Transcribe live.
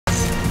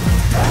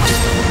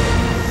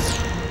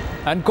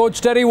And Coach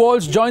Terry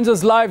Walsh joins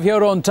us live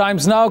here on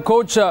Times Now.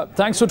 Coach,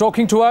 thanks for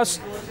talking to us.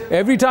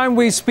 Every time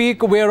we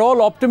speak, we're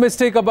all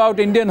optimistic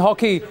about Indian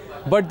hockey,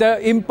 but the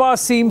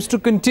impasse seems to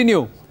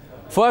continue.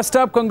 First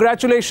up,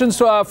 congratulations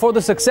for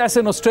the success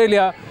in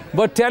Australia.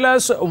 But tell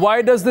us,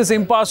 why does this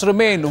impasse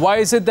remain? Why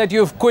is it that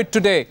you've quit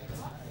today?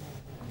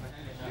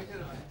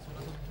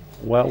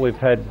 Well, we've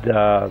had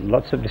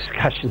lots of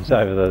discussions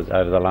over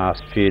the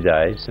last few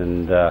days,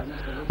 and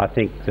I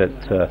think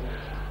that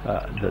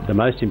the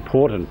most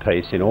important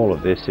piece in all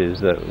of this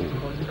is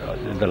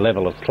the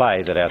level of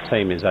play that our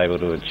team is able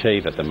to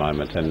achieve at the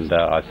moment, and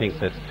I think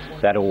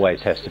that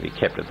always has to be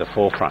kept at the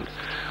forefront.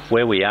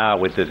 Where we are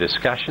with the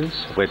discussions,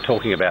 we're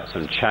talking about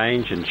some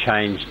change, and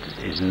change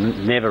is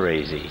never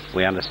easy.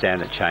 We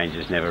understand that change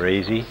is never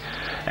easy,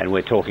 and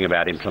we're talking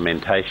about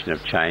implementation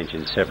of change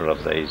in several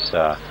of these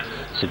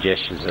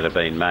suggestions that have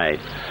been made.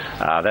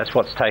 That's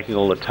what's taking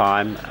all the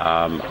time.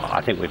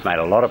 I think we've made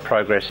a lot of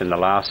progress in the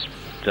last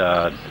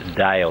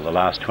day or the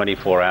last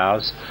 24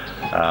 hours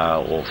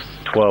or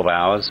 12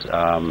 hours,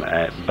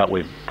 but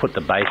we've put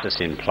the basis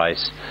in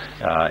place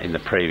in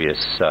the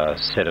previous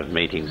set of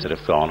meetings that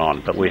have gone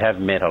on. But we have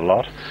met a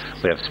lot.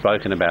 We have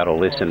spoken about all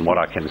this, and what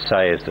I can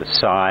say is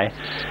that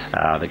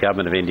the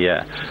Government of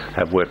India,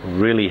 have worked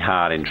really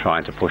hard in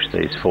trying to push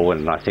these forward,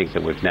 and I think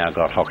that we've now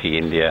got Hockey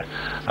India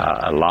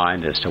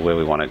aligned as to where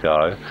we want to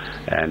go.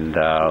 And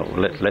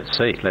let's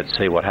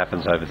see what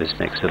happens over this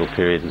next little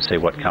period and see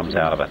what comes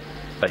out of it.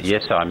 But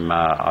yes, I'm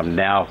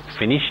now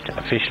finished,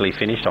 officially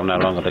finished. I'm no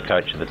longer the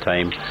coach of the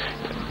team,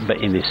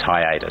 but in this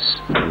hiatus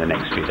in the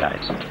next few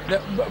days.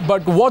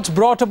 But what's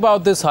brought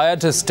about this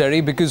hiatus,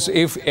 Terry? Because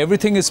if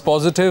everything is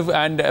positive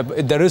and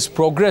there is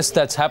progress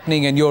that's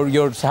happening, and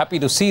you're happy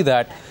to see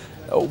that,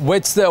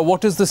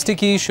 what is the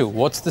sticky issue?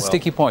 What's the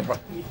sticky point?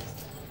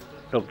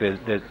 Look,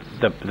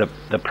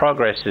 the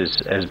progress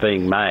is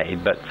being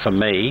made, but for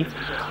me,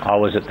 I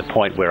was at the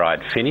point where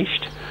I'd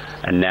finished.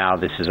 And now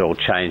this has all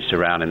changed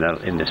around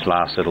in this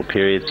last little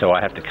period, so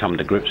I have to come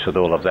to grips with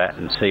all of that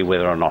and see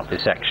whether or not the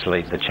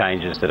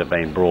changes that have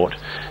been brought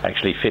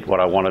actually fit what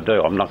I want to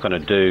do. I'm not going to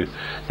do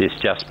this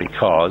just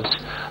because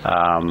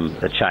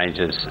the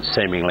changes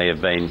seemingly have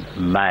been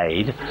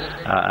made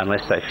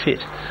unless they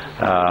fit.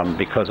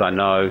 Because I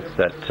know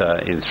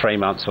that in 3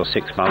 months or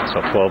 6 months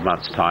or 12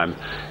 months' time,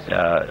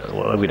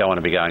 I don't want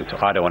to be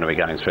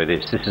going through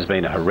this. This has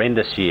been a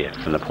horrendous year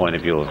from the point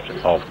of view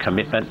of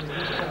commitment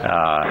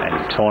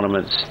and tournaments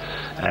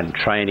and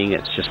training.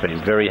 It's just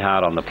been very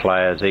hard on the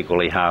players,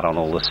 equally hard on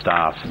all the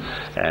staff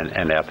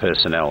and our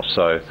personnel.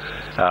 So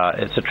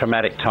it's a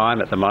traumatic time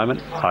at the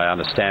moment. I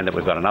understand that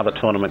we've got another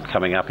tournament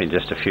coming up in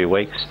just a few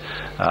weeks,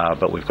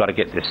 but we've got to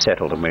get this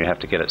settled, and we have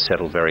to get it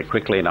settled very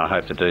quickly, and I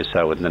hope to do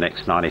so within the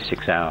next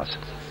 96 hours.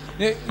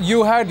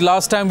 You had,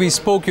 last time we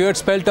spoke, you had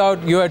spelled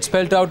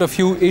out a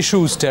few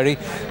issues, Terry.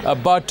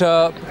 But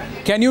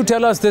can you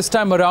tell us this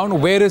time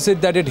around, where is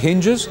it that it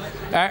hinges?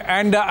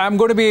 And I'm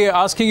going to be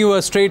asking you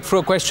a straight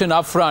question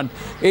up front.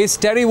 Is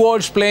Terry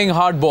Walsh playing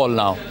hardball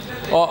now?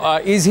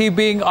 Or is he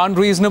being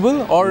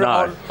unreasonable? Or,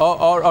 no.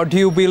 or do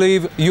you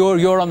believe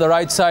you're on the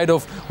right side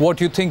of what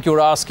you think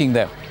you're asking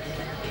there?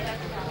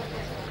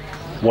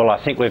 Well,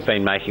 I think we've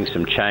been making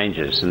some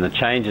changes, and the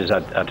changes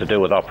are to do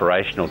with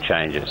operational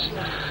changes,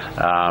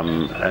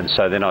 and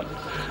so they're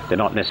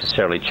not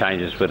necessarily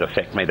changes that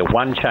affect me. The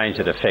one change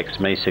that affects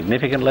me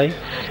significantly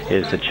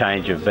is the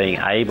change of being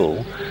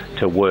able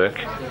to work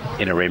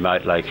in a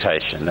remote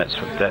location. That's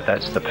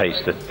the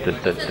piece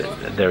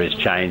that there is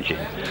change in.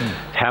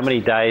 How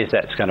many days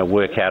that's going to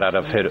work out,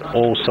 I've heard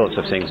all sorts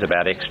of things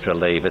about extra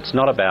leave. It's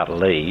not about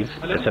leave,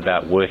 it's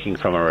about working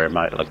from a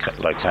remote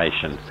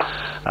location.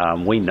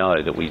 We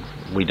know that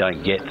we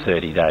don't get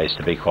 30 days,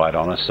 to be quite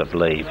honest, of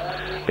leave,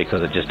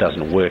 because it just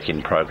doesn't work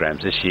in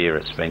programs. This year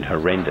it's been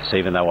horrendous.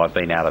 Even though I've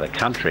been out of the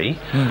country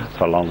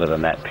for longer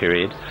than that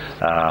period,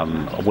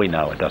 we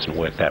know it doesn't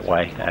work that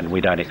way, and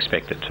we don't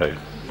expect it to.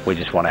 We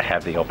just want to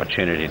have the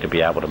opportunity to be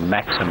able to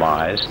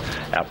maximise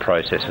our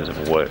processes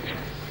of work.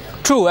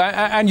 True,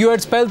 and you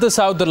had spelled this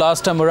out the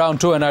last time around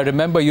too, and I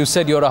remember you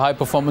said you're a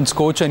high-performance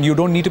coach and you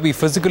don't need to be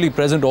physically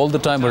present all the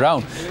time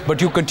around,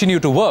 but you continue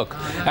to work.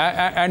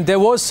 And there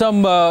was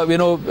some,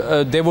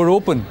 they were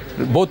open.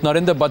 Both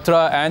Narendra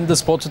Batra and the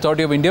Sports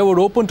Authority of India were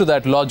open to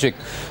that logic.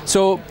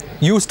 So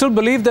you still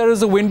believe there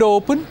is a window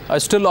open? Are you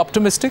still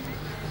optimistic?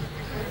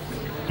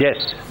 Yes,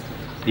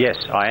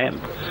 I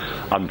am.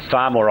 I'm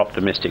far more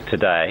optimistic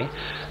today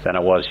than I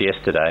was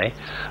yesterday,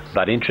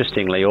 but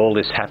interestingly, all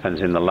this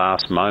happens in the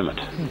last moment.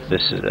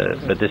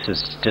 But this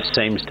just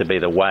seems to be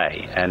the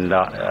way, and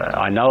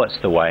I know it's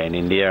the way in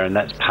India, and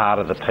that's part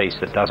of the piece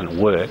that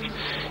doesn't work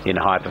in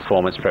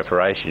high-performance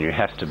preparation. You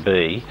have to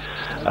be,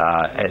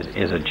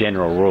 as a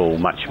general rule,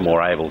 much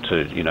more able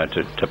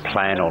to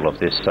plan all of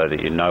this so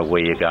that you know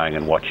where you're going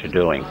and what you're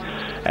doing.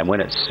 And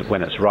when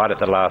it's right at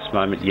the last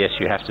moment, yes,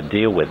 you have to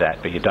deal with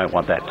that, but you don't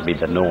want that to be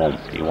the norm.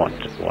 You want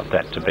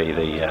that to be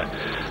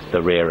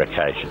the rare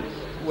occasion.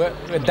 Well,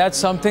 that's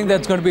something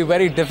that's going to be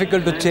very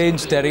difficult to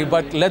change, Terry,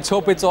 but let's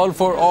hope it's all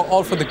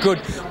for the good.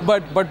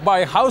 But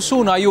by how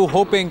soon are you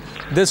hoping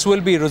this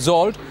will be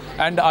resolved?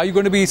 And are you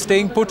going to be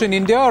staying put in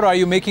India, or are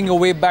you making your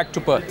way back to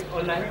Perth?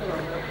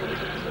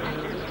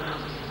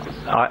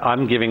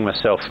 I'm giving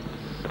myself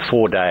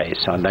 4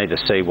 days. I need to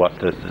see what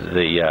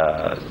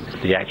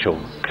the actual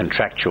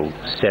contractual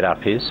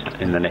setup is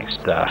in the next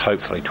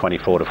hopefully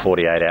 24 to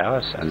 48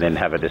 hours, and then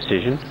have a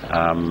decision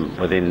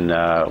within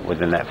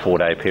that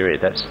 4-day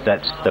period. That's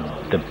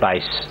the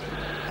base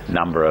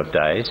number of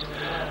days.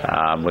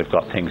 We've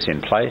got things in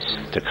place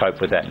to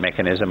cope with that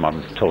mechanism.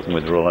 I'm talking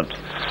with Roland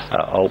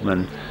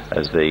Altman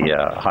as the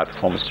high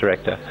performance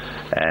director,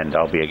 and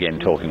I'll be again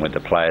talking with the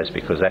players,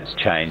 because that's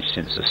changed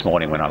since this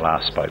morning when I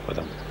last spoke with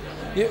them.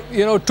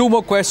 You know, 2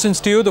 more questions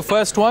to you. The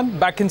first one,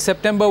 back in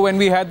September when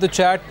we had the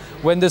chat,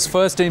 when this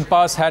first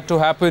impasse had to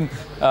happen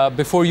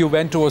before you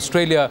went to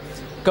Australia,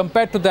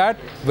 compared to that,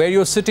 where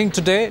you're sitting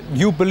today,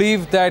 you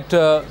believe that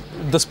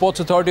the Sports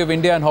Authority of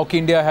India and Hockey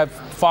India have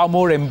far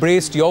more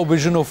embraced your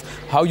vision of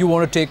how you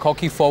want to take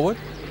hockey forward?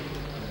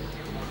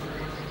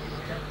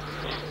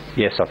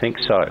 Yes, I think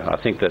so. I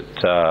think that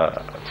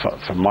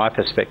from my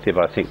perspective,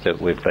 I think that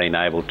we've been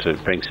able to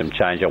bring some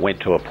change. I went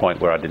to a point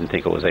where I didn't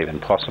think it was even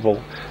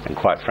possible, and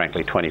quite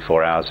frankly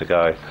 24 hours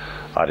ago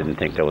I didn't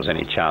think there was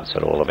any chance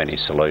at all of any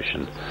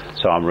solution.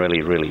 So I'm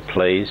really, really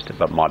pleased,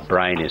 but my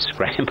brain is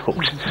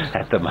scrambled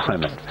at the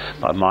moment.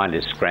 My mind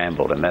is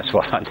scrambled, and that's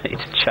what I need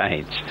to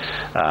change.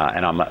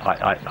 And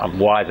I'm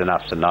wise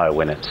enough to know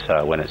when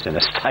it's in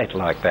a state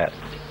like that.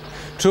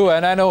 True,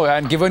 and I know,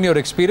 and given your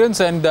experience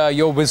and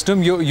your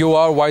wisdom, you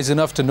are wise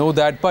enough to know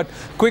that. But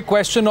quick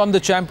question on the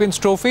Champions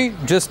Trophy,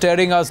 just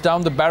staring us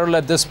down the barrel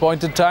at this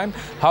point in time.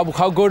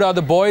 How good are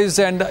the boys,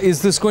 and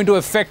is this going to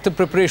affect the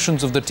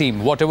preparations of the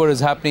team, whatever is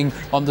happening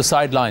on the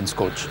sidelines,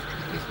 Coach?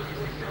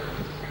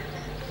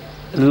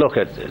 Look,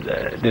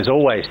 there's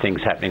always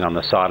things happening on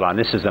the sideline.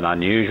 This is an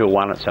unusual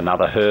one. It's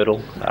another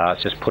hurdle.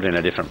 It's just put in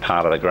a different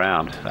part of the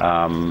ground.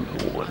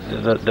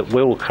 That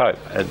will cope.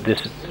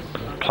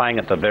 Playing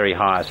at the very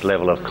highest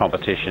level of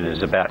competition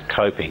is about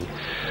coping.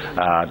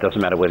 It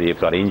doesn't matter whether you've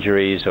got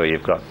injuries or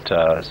you've got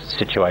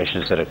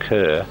situations that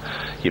occur.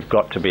 You've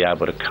got to be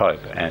able to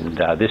cope, and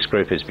this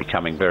group is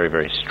becoming very,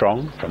 very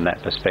strong from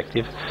that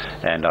perspective,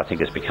 and I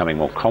think it's becoming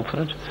more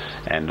confident,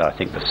 and I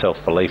think the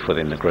self-belief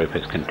within the group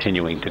is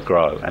continuing to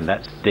grow, and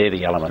they're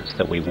the elements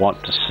that we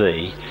want to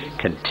see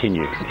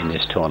continue in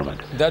this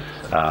tournament.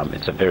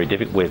 It's a very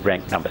difficult. We're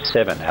ranked number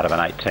 7 out of an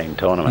 8-team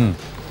tournament.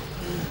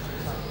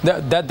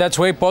 That's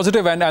very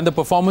positive, and the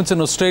performance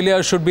in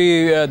Australia should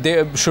be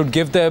should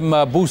give them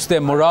boost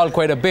their morale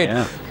quite a bit.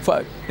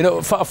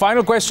 Yeah.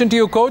 Final question to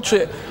you, Coach.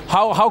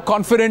 How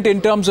confident in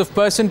terms of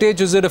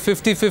percentage, is it a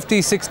 50-50,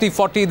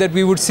 60-40 that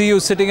we would see you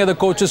sitting at the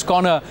coach's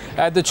corner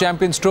at the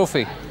Champions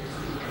Trophy?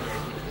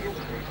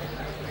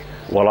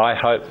 Well, I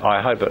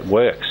hope it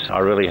works. I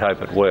really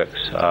hope it works,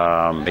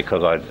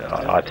 because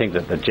I think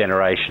that the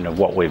generation of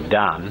what we've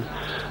done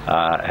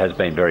has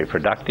been very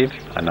productive,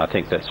 and I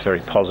think that's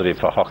very positive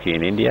for hockey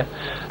in India.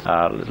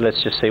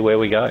 Let's just see where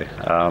we go.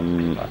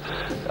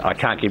 I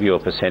can't give you a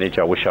percentage.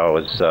 I wish I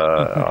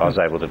was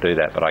able to do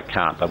that, but I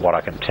can't. But what I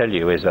can tell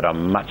you is that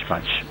I'm much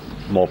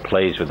more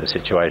pleased with the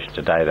situation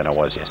today than I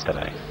was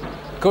yesterday.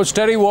 Coach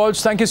Terry Walsh,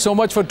 thank you so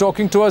much for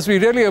talking to us. We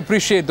really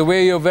appreciate the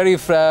way you're very,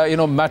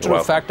 matter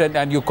of fact,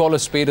 and you call a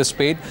spade a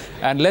spade.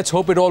 And let's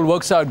hope it all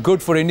works out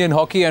good for Indian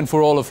hockey and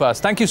for all of us.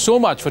 Thank you so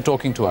much for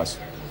talking to us.